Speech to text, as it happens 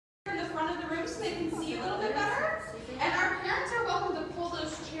front of the room so they can see a little bit better. And our parents are welcome to pull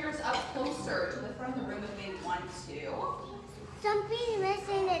those chairs up closer to the front of the room if they want to. Something's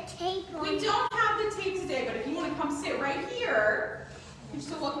missing the tape. We don't have the tape today, but if you want to come sit right here, you're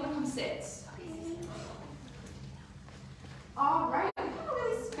still welcome to come sit. All right, we have a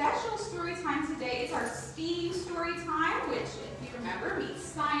really special story time today. It's our STEAM story time, which, if you remember, means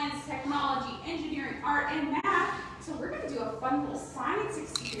science, technology, engineering, art, and math. So we're going to do a fun little science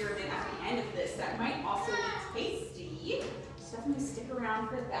experiment at the end of this that might also be tasty. So definitely stick around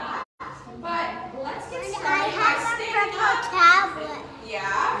for that. But let's get started by standing up.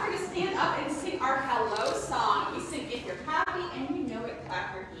 Yeah, we're going to stand up and sing our hello song. We sing "If You're Happy and You Know It,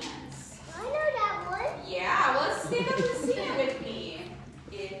 Clap Your Hands." I know that one. Yeah, well, let's stand up and sing it with me.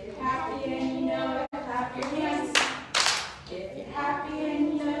 If you're happy and you know it, clap your hands. If you're happy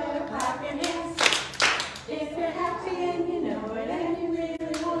and you know it, clap your hands. If you're happy and you know it, and you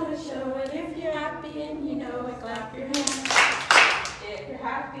really want to show it. If you're happy and you know it, clap your hands. If you're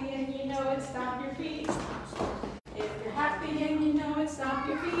happy and you know it, stomp your feet. If you're happy and you know it, stomp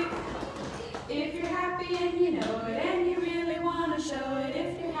your feet. If you're happy and you know it, and you really want to show it.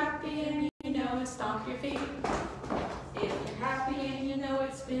 If you're happy and you know it, stomp your feet. If you're happy and you know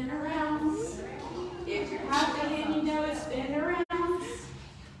it, spin around. If you're happy and you know it, spin around.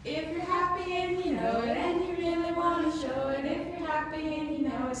 If you're happy and you know it, and you really want to show it. If you're happy and you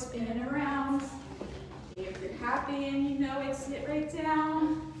know it, spin around. If you're happy and you know it, sit right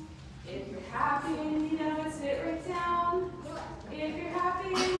down. If you're happy and you know it, sit right down. If you're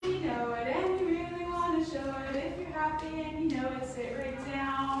happy and you know it, and you really want to show it. If you're happy and you know it, sit right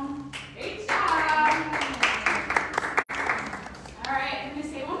down. Great job. All right, I'm going to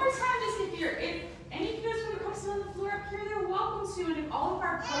say one more time, just if any of you guys want to come sit on the floor up here, they're welcome to. And if all of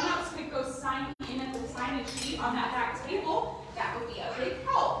our grown-ups could go sign in at the sign-in sheet on that back table, that would be a big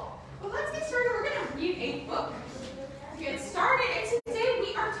help. But let's get started. We're going to read a book to get started. And today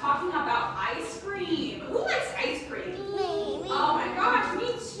we are talking about ice cream. Who likes ice cream? Me. Oh my gosh, me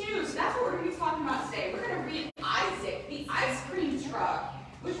too. So that's what we're going to be talking about today. We're going to read Isaac, the Ice Cream Truck,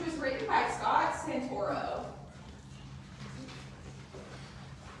 which was written by Santoro.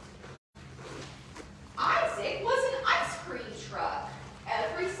 Isaac was an ice cream truck.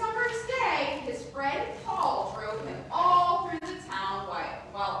 Every summer's day, his friend Paul drove him all through the town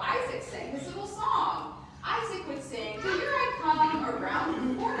while Isaac sang his little song. Isaac would sing, "Here I come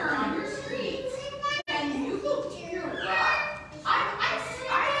around the corner on your street. Can you believe your luck? I'm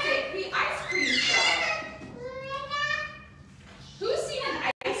Isaac, the ice cream truck." Who's seen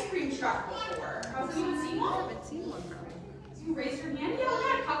an ice cream truck before? Has anyone seen one? I haven't seen one. You raise your hand? Yeah, we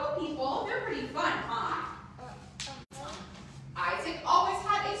had a couple people. They're pretty fun, huh? Isaac always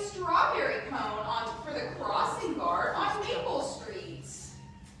had a strawberry cone for the crossing guard on Maple Street.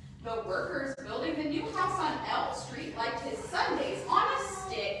 The workers building the new house on Elm Street liked his sundaes on a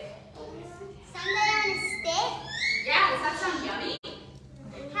stick. Sunday on a stick? Yeah, does that sound yummy?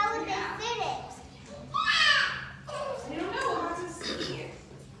 How would they fit it? I don't know, we'll have to see.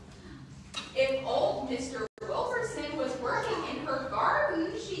 If old Mr. Wilkerson was working in her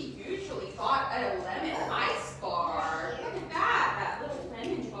garden, she usually bought a lemon ice bar. Look at that little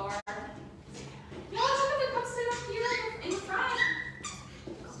lemon bar. Y'all just have to come sit up here in front.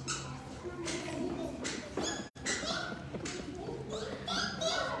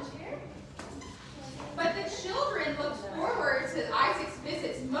 But the children looked forward to Isaac's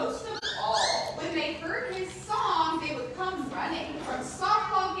visits most of all. When they heard his song, they would come running from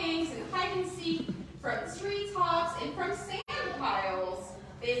softball games and hide and seek, from treetops and from sand piles.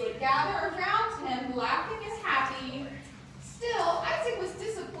 They would gather around him, laughing as happy. Still, Isaac was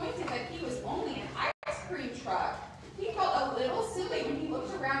disappointed that he was only an ice cream truck. He felt a little silly when he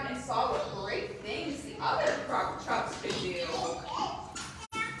looked around and saw what great things the other trucks could do.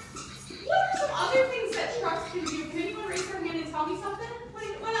 What are some other things that trucks can do? Can anyone raise their hand and tell me something?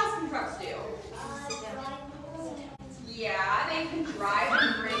 What else can trucks do? Yeah, they can drive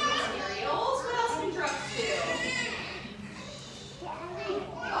and bring materials. What else can trucks do?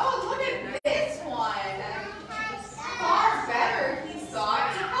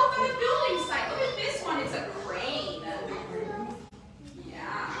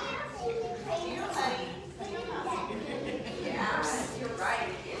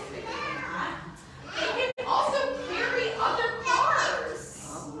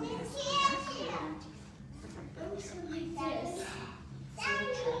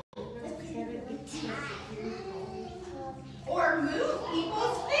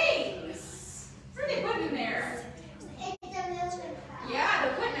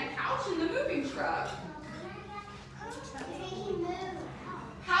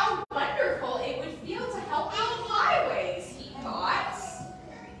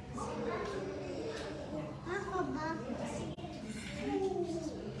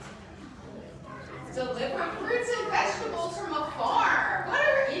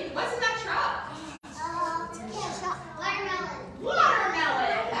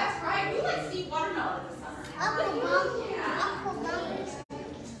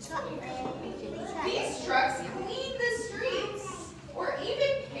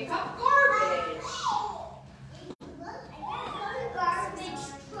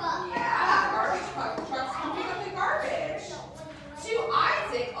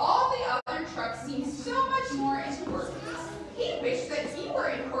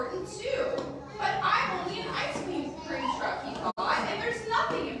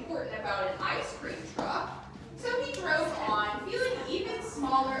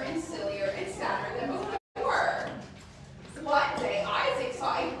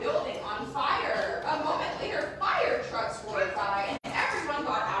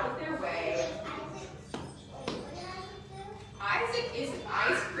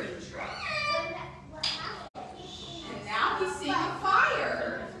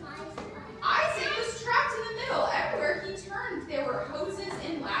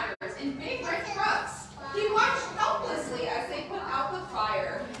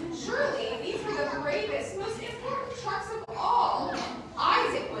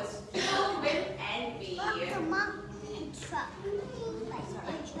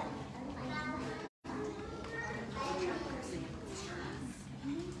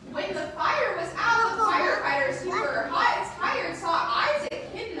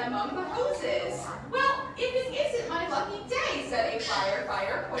 among the hoses. Well, if it isn't my lucky day, said a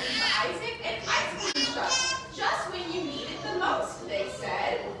firefighter, pointing to Isaac and ice cream truck. Just when you need it the most, they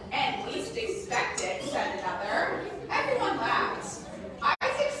said. And least expected, said another. Everyone laughed.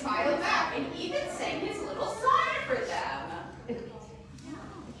 Isaac smiled back and even sang his little song for them.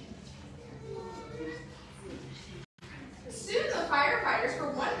 Soon the firefighters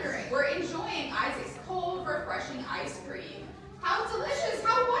were enjoying Isaac's cold, refreshing ice cream. How delicious,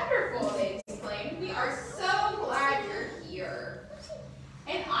 how wonderful, they exclaimed. We are so glad you're here.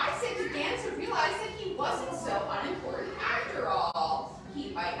 And Isaac began to realize that he wasn't so unimportant after all.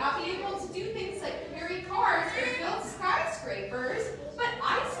 He might not be able to do things like carry cars or build skyscrapers, but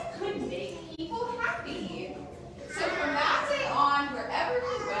Isaac could make people happy. So from that day on, wherever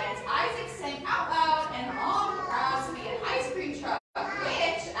he went, Isaac sang out loud and long proud to be an ice cream truck,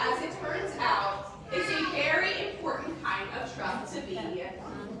 which, as it turns out, is a very important kind of truck to be.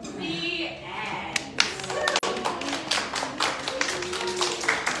 The end.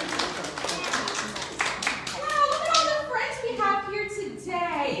 Wow, look at all the friends we have here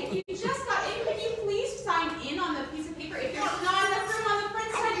today. If you just got in, could you please sign in on the piece of paper? If there's not enough room on the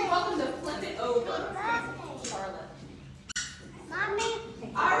front side, you're welcome to flip it over. Charlotte. Mommy.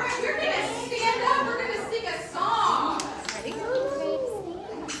 All right, we're going to stand up. We're going to sing a song.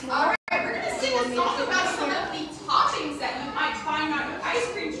 All right, we're going to sing a song about some of the toppings that you might find on your ice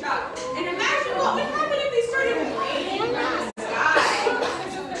cream truck. And imagine what would happen if they started raining from the sky.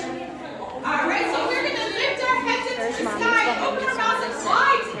 All right, so we're going to lift our heads into the sky, open our mouths and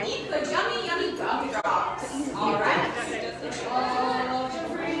slide to eat the yummy, yummy gumdrops. All right. All the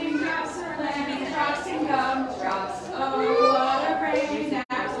raindrops are lemon drops and gumdrops. Oh, what a brave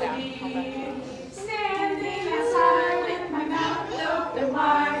that would be. Standing outside with my mouth open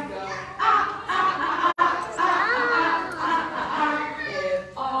wide. Go, ah, ah, ah, ah, ah, ah, ah, ah, ah. If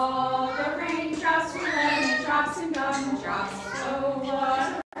all the raindrops were lemon drops and gumdrops. Oh, what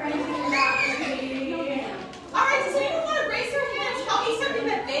a brave that would be. All right, does anyone want to raise their hand and tell me something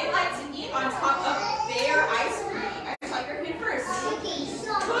that they like to eat on top of their ice cream? I saw your hand first. Cookies.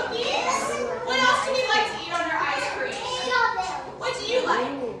 Cookies? What else do we like to eat on our ice cream? What do you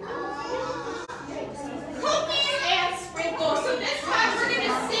like? Cookies and sprinkles. So this time we're going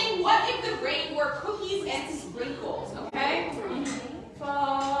to sing What If the Rain Were Cookies and Sprinkles, okay?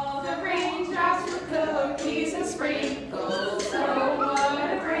 Fall the raindrops were cookies and sprinkles.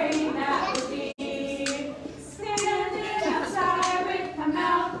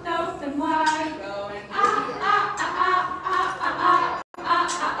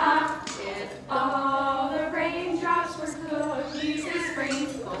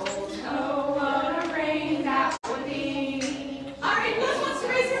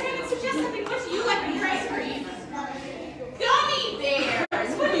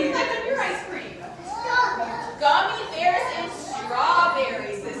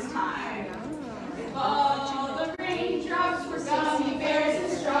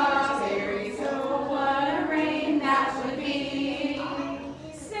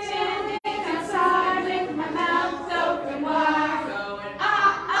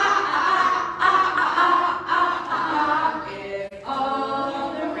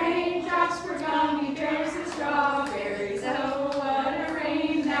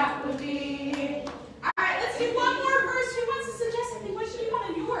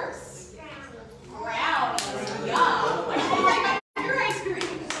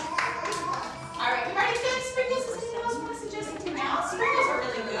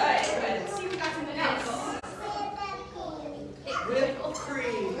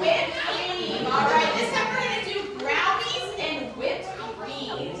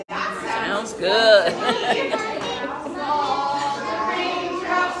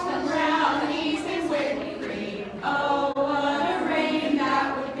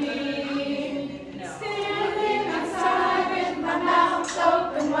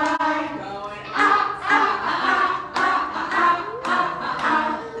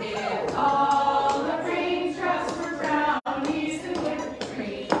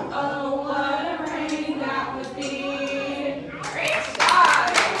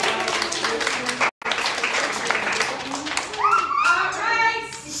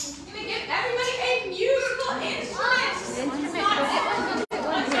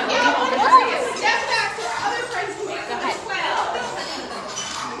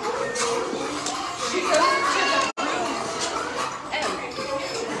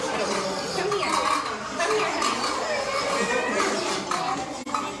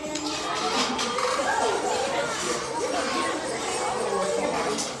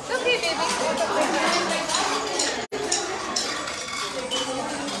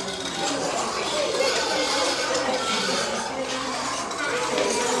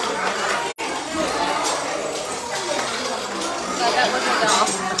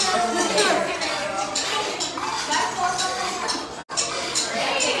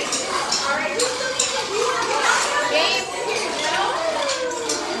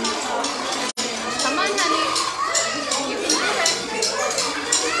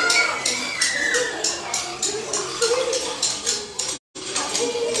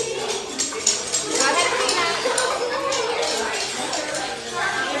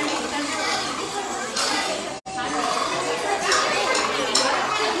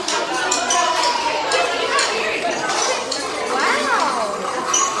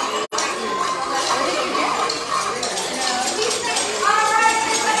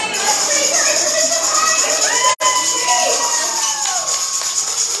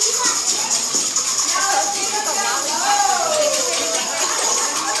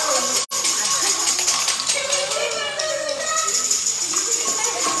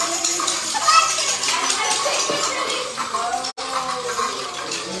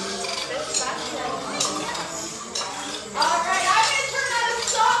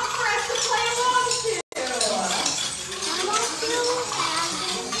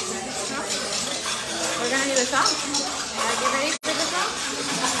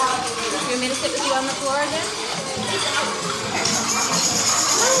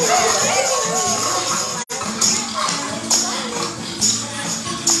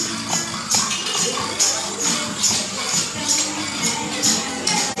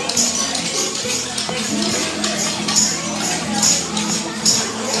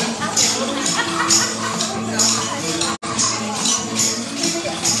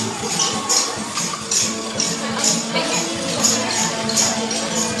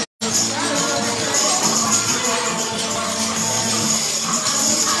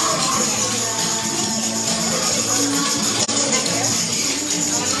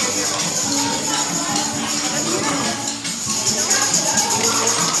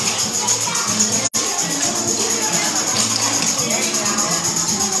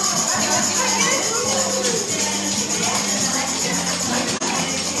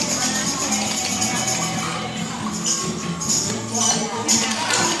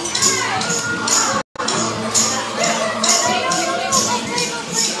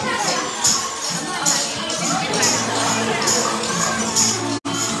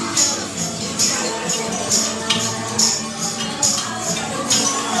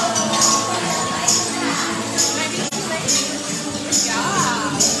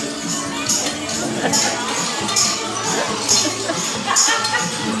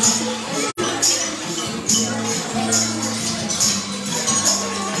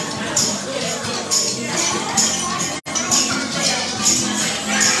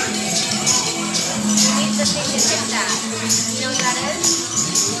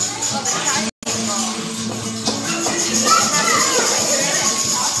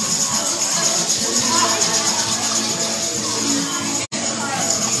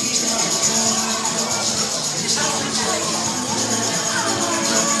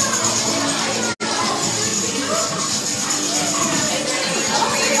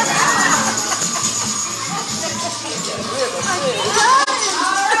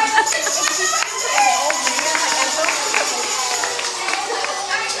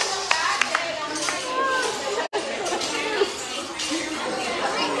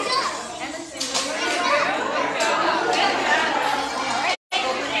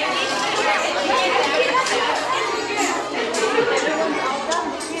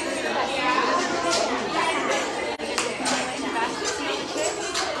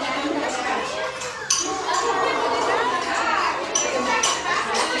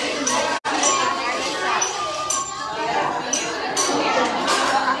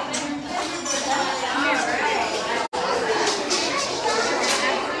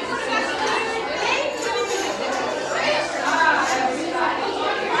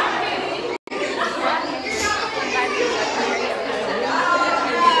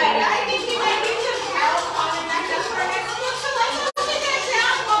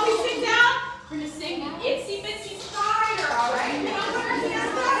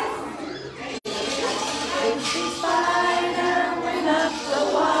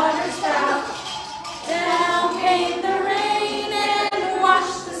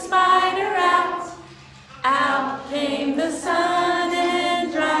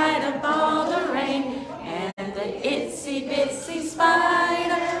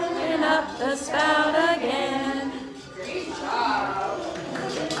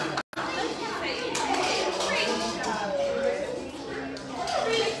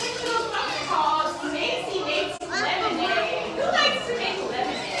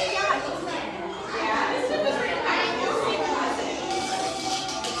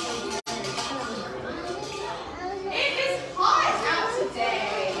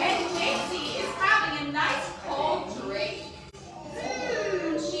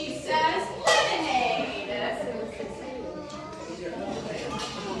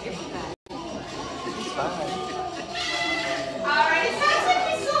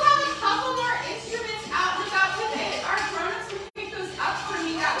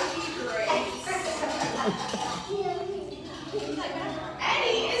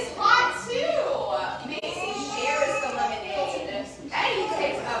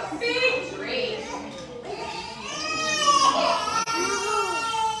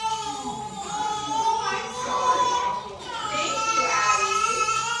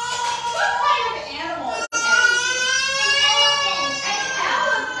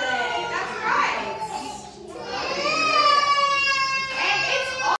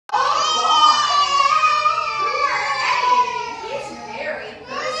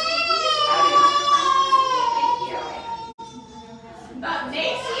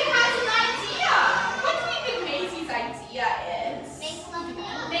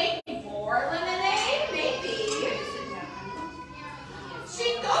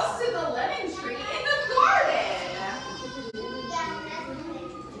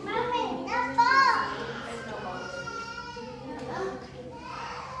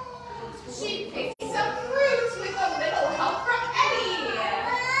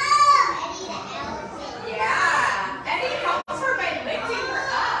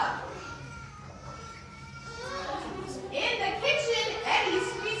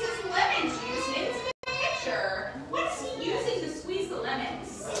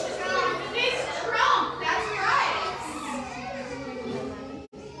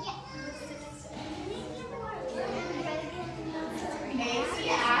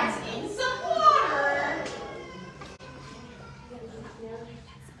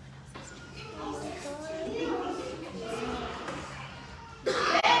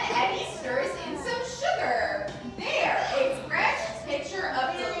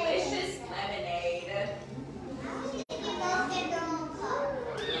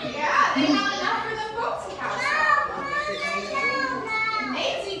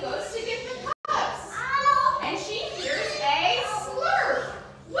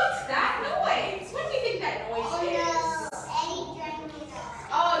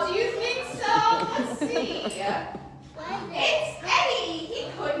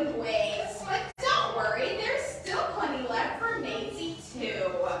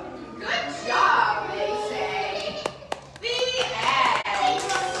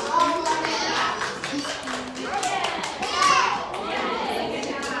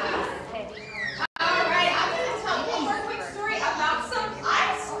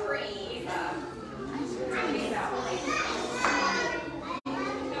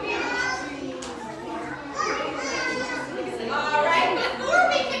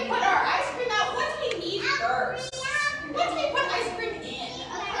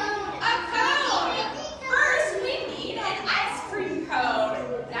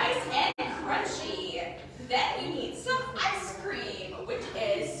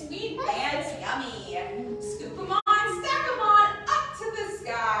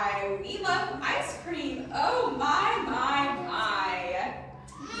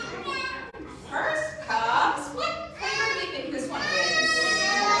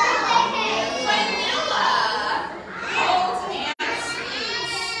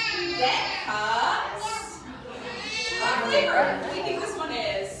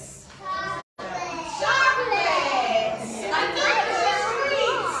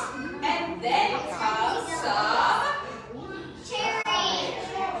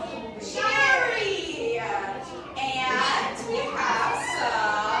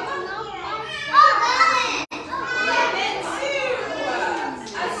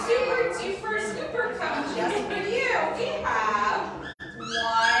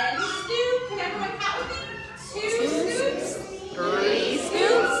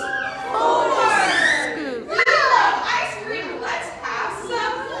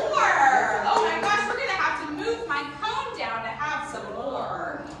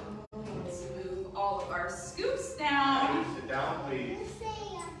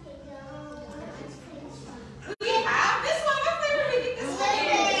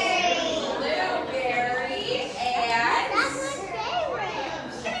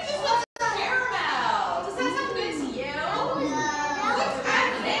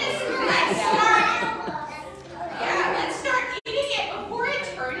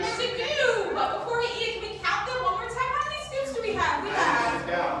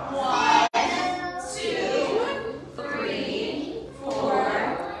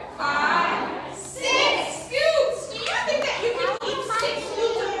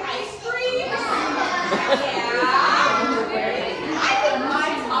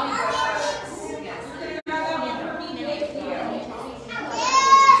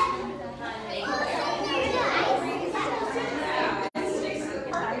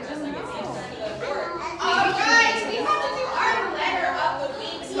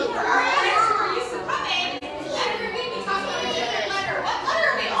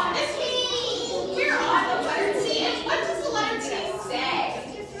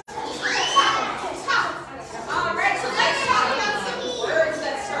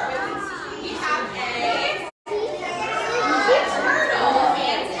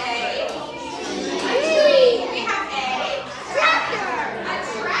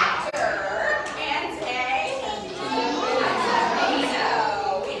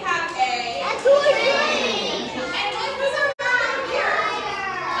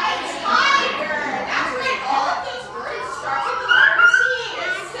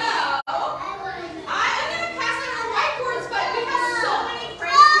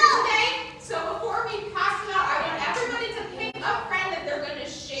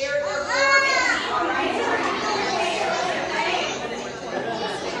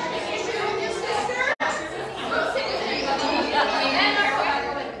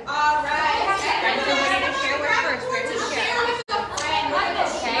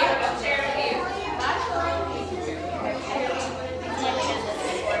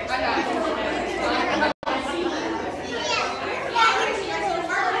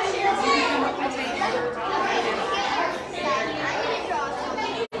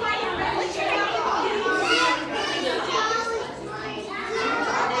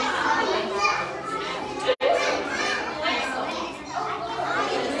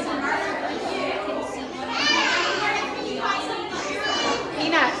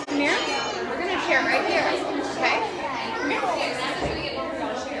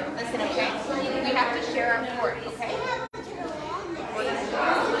 share our fork, okay?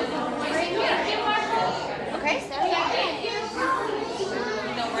 Okay?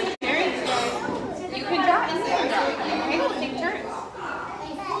 No, we're sharing. You can draw and you can draw. Okay, we'll take turns.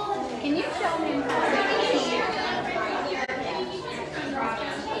 Can you show him how to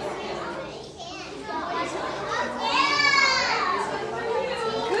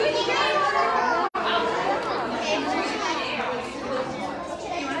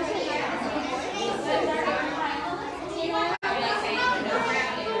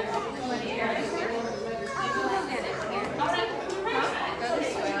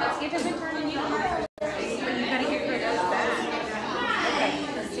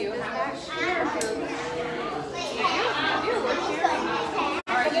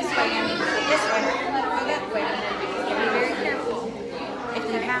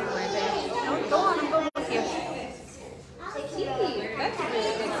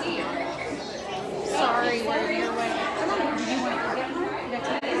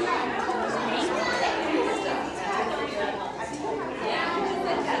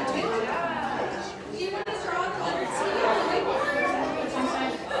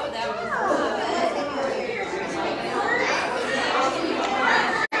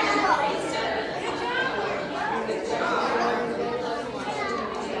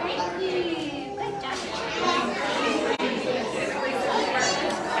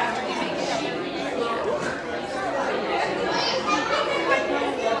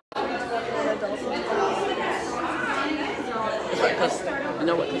You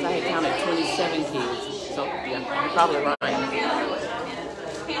know what? Because I had counted 27 kids. So, yeah, you're probably right.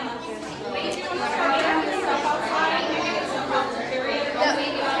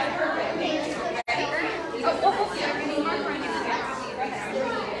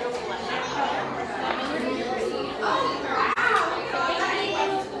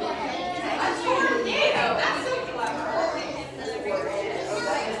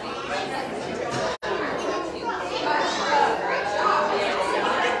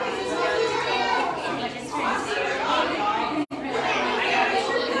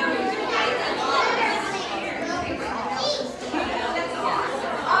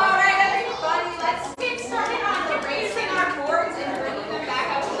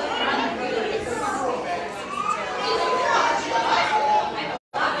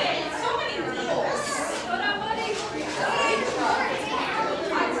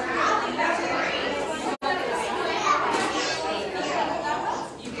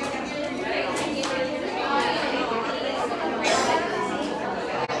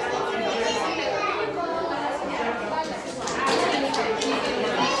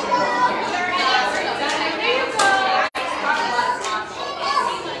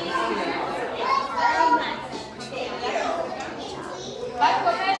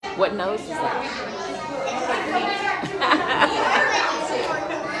 What nose is that?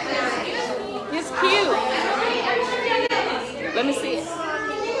 It's cute. Let me see it.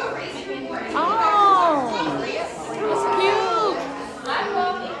 Oh, it's cute.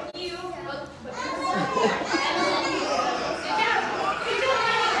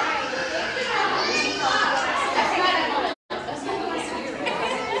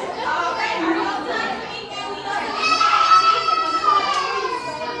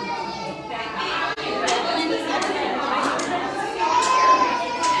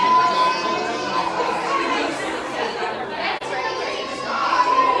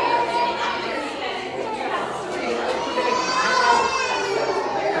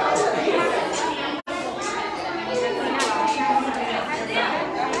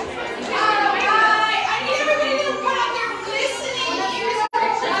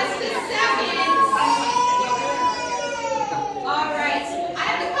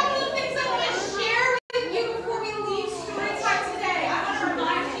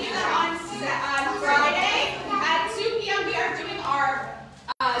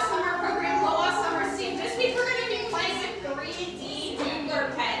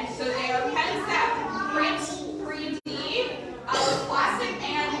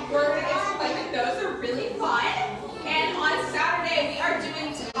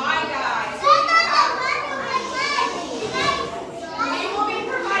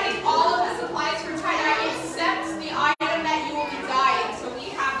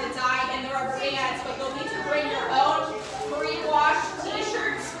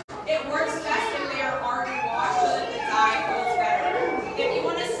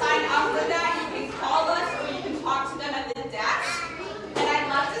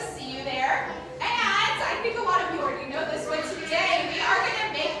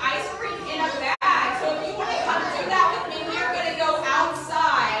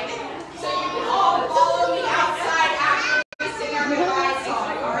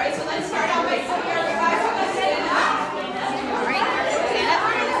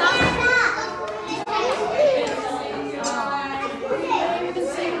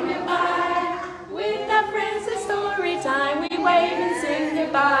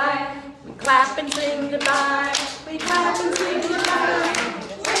 clap and sing goodbye. We clap and sing goodbye.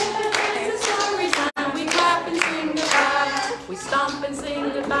 It's a story time. We clap and sing goodbye. We stomp and sing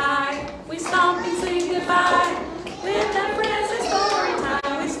goodbye. We stomp and sing goodbye.